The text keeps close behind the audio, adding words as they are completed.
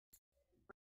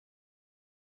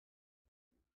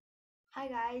Hi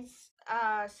guys.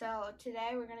 So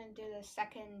today we're gonna do the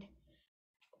second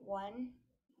one.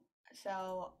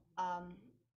 So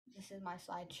this is my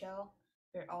slideshow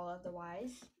for all of the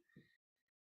whys.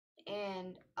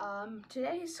 And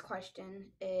today's question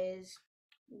is,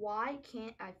 why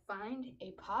can't I find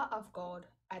a pot of gold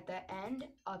at the end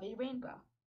of a rainbow?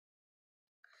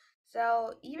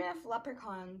 So even if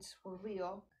leprechauns were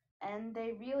real and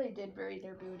they really did bury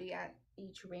their booty at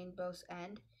each rainbow's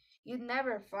end, you'd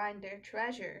never find their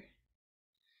treasure.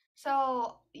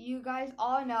 So, you guys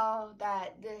all know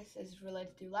that this is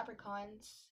related to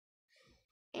leprechauns,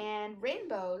 and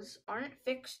rainbows aren't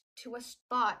fixed to a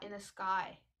spot in the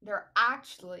sky. They're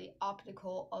actually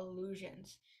optical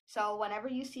illusions. So, whenever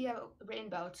you see a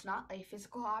rainbow, it's not a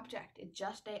physical object, it's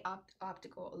just a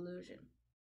optical illusion.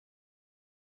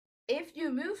 If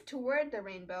you move toward the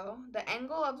rainbow, the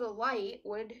angle of the light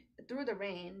would through the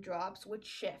raindrops would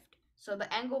shift. So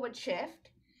the angle would shift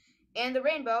and the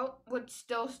rainbow would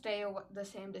still stay the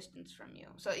same distance from you.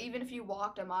 So even if you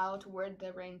walked a mile toward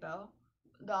the rainbow,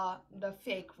 the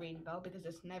fake rainbow, because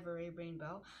it's never a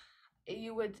rainbow,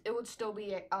 it would still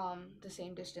be the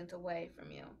same distance away from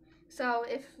you. So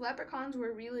if leprechauns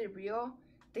were really real,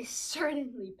 they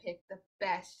certainly picked the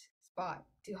best spot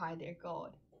to hide their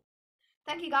gold.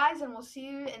 Thank you guys, and we'll see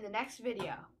you in the next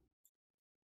video.